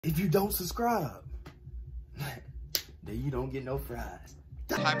If you don't subscribe, then you don't get no fries.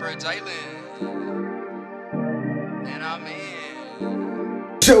 Hyper Jalen. And I'm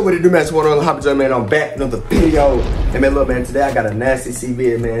in. Show what it do, man. It's one on Hyper Jalen, man. I'm back with another video. And man, look, man, today I got a nasty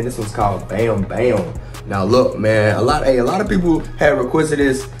C-Bamm, man. This one's called Bam Bam. Now look, man, a lot of people have requested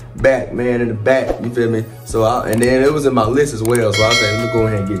this back, man, in the back, you feel me? So and then it was in my list as well, so I said, let me go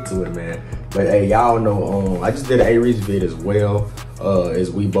ahead and get to it, man. But hey, y'all know, I just did an A-Reach vid as well,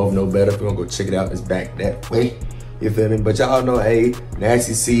 as we both know better. If you wanna go check it out, it's back that way, you feel me? But y'all know, hey,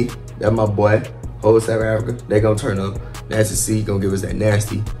 Nasty C, that's my boy, whole South Africa, they gonna turn up. Nasty C gonna give us that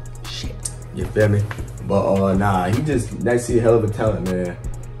nasty shit, you feel me? But nah, Nasty C, hell of a talent, man.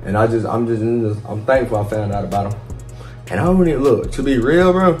 And I'm thankful I found out about him. And I don't even look, to be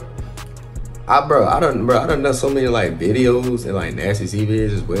real, bro. I done so many like videos and like Nasty C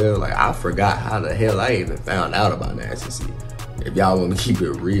vids as well. Like I forgot how the hell I even found out about Nasty C. If y'all want to keep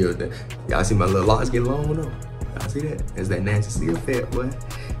it real, y'all see my little locks get long though. Y'all see that? It's that Nasty C effect, boy.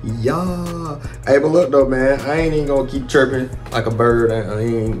 Yeah. Hey, but look though, man, I ain't even gonna keep chirping like a bird. I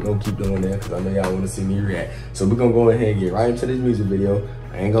ain't gonna keep doing that because I know y'all want to see me react. So we're gonna go ahead and get right into this music video.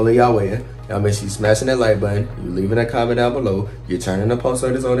 I ain't gonna leave y'all waiting. Y'all make sure you smashing that like button, you leaving a comment down below, you turning the post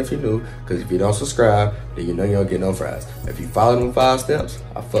notifications on if you're new, because if you don't subscribe, then you know you don't get no fries. If you follow them 5 steps,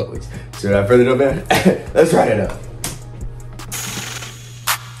 I fuck with you. So without further ado, man, let's write it up.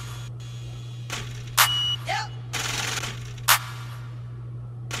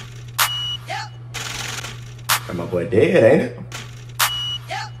 And my boy dead, ain't it?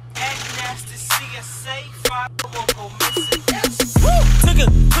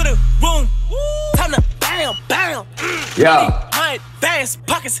 To the room, time to bam, bam. Yeah. My advanced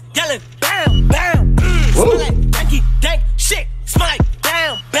pockets yelling bam, bam. Smell like danky, dank shit. Smell like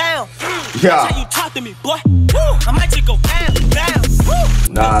bam, bam. Yeah. That's how you talk to me, boy. I might just go bam, bam.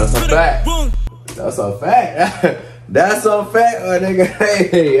 Nah, that's a fact. That's a fact. That's a fact, oh, nigga.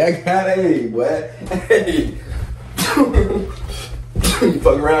 Hey, I got a boy. Hey. You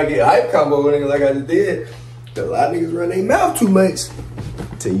fuck around and get hype combo with niggas like I just did. Cause a lot of niggas run their mouth too much.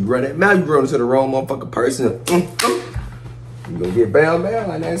 Till you run that mouth, you run into the wrong motherfucking person. You gonna get bam bam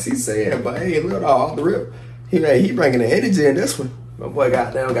like Nancy said. But hey, look off the rip. He bringing the energy in this one. My boy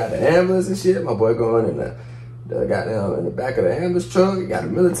got the ambulance and shit. My boy going in the goddamn in the back of the ambulance truck. He got a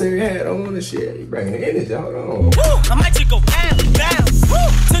military hat on and shit. He bringing the energy. Hold on. I might just go bam bam.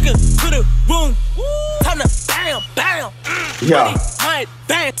 Took it to the room. Time to bam bam. Yeah. My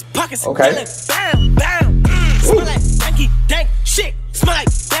advanced pockets. Okay. Bam bam. Smell like danky dank shit. Smell like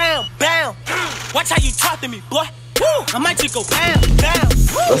bam bam. Watch how you talk to me, boy. I might just go bam bam.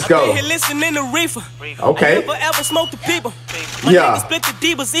 Let's go. I been here listening to reefer. Okay. I never ever smoked the people. My Yeah. niggas split the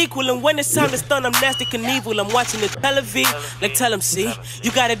divas equal, and when it's time to stun, I'm nasty Knievel. I'm watching the television, like tell them, see,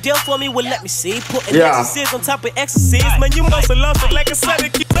 you got a deal for me? Well, let me see. Putting exorcism on top of exorcism, man, you must have lost it like a son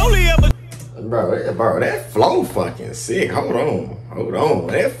of keep only ever. Bro, that flow fucking sick. Hold on.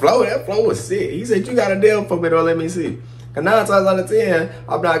 That flow was sick. He said, you got a deal for me, though, let me see. And 9 times out of 10,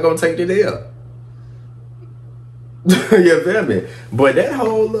 I'm not gonna take the deal. You feel me? But that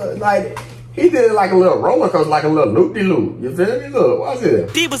whole, like, he did it like a little roller coaster, like a little loop-de-loop. You feel me? Look, watch it.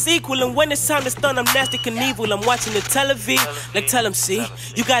 Divas equal, and when it's time to stun, I'm nasty Knievel. I'm watching the television, like tell them, see,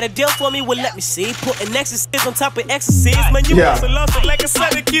 you got a deal for me? Well, let me see. Putting exorcism on top of exorcism, man, you must have lost it like a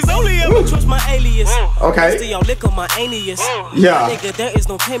son of keys. Only ever trust my alias. Okay. Still y'all lick on my alias. Yeah. Nigga, there is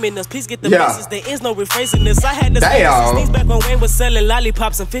no taming us. Please get the message. There is no rephrasing this. I had the things back when Wayne was selling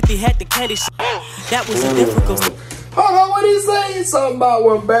lollipops and 50 had the candy shit. That was a difficult. Hold on, what he say? Something about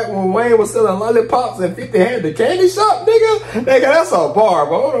when Wayne was selling lollipops and 50 had the candy shop, nigga? Nigga, that's a bar,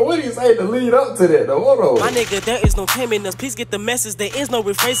 but hold on, what do you say to lead up to that, though? Hold on. My nigga, there is no taming us. Please get the message. There is no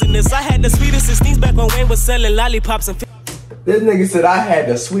rephrasing this. I had the sweetest 16s back when Wayne was selling lollipops and 50. This nigga said I had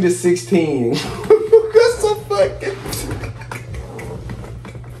the sweetest 16. That's so fucking...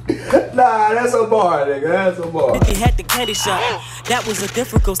 Nah, that's a bar, nigga. That's a bar. 50 had the candy shop. That was a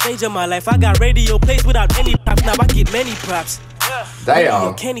difficult stage of my life. I got radio plays without any props. Now I get many props.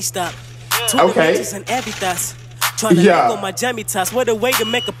 Damn. Candy stop. Okay. And every thoughts. Trying to look on my jammy toss. What a way to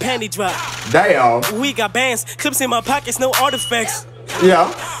make a panty drop. Damn. We got bands, clips in my pockets, no artifacts.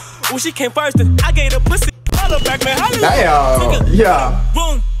 Yeah. When she came first, I gave her pussy. Follow back, man. Damn. Yeah.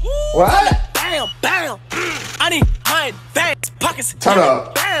 Boom. What? Bam, bam. I need my advanced pockets. Turn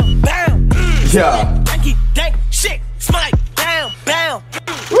up. Bam, bam. Yeah. Danky, dank shit. Smell like bam, bam.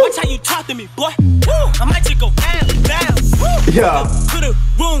 Watch how you talk to me, boy. I might just go bam, bam. Yeah. To the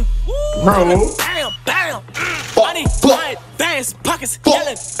room. Room. Bam, bam. I need my advanced pockets.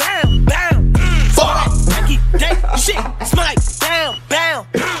 Yelling bam, bam. Danky, That shit smell like bam.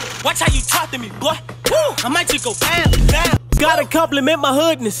 Watch how you talk to me, boy. Woo, I might just go bam. Gotta compliment my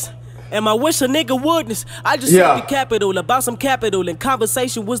hoodness. And I wish a nigga wouldn't. I just said the capital, about some capital, and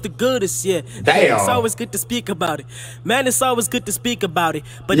conversation was the goodest, yeah. Damn. It's always good to speak about it. Man, it's always good to speak about it.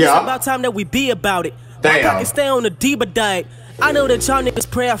 But it's about time that we be about it. Damn. I can stay on the diva diet. I know that y'all niggas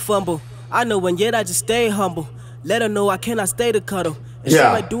pray I fumble. I know, and yet I just stay humble. Let her know I cannot stay to cuddle. And she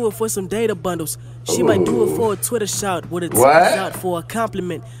might do it for some data bundles. She might do it for a Twitter shot with a Twitter shot for a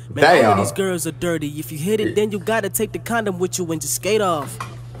compliment. Man, all of these girls are dirty. If you hit it, then you gotta take the condom with you and just skate off.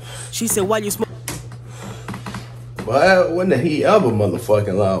 She said, why you smoke? Boy, when the he ever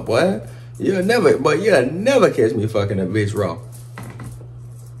motherfucking lie, boy. You'll never catch me fucking a bitch raw.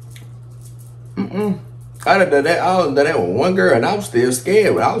 I done that with one girl and I was still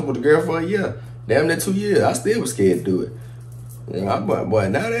scared. But I was with the girl for a year. Damn near 2 years. I still was scared to do it. Yeah, boy,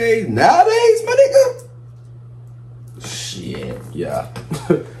 nowadays, my nigga. Shit, yeah.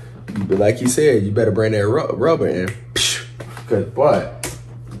 But like you said, you better bring that rubber in. Cause boy.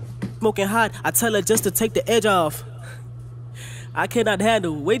 Smoking hot, I tell her just to take the edge off. I cannot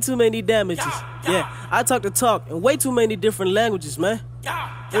handle way too many damages. Yeah, I talk the talk in way too many different languages, man.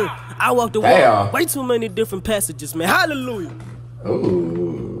 I walk the walk, way too many different passages, man. Hallelujah.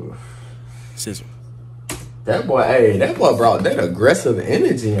 Ooh. Sizzle. That boy brought that aggressive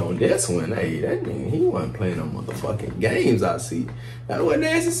energy on this one. Hey, that nigga, he wasn't playing no motherfucking games, I see. That's what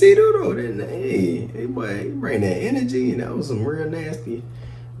Nasty C do though. Hey, boy, he bring that energy, and that was some real nasty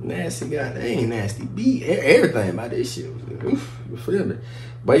guy. They ain't nasty beat. Everything about this shit was oof, you feel me?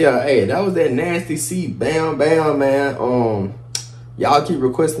 But yeah, hey, that was that Nasty C-Bamm, man. Y'all keep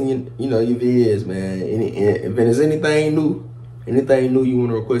requesting your vids, man. If there's anything new you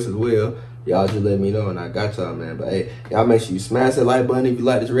want to request as well, y'all just let me know and I got y'all, man. But hey, y'all make sure you smash that like button if you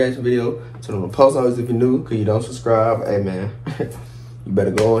like this reaction video. Turn on the post notifications if you're new, cause you don't subscribe. Hey man, you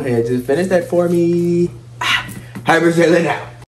better go ahead and just finish that for me. Hyper Jalen out.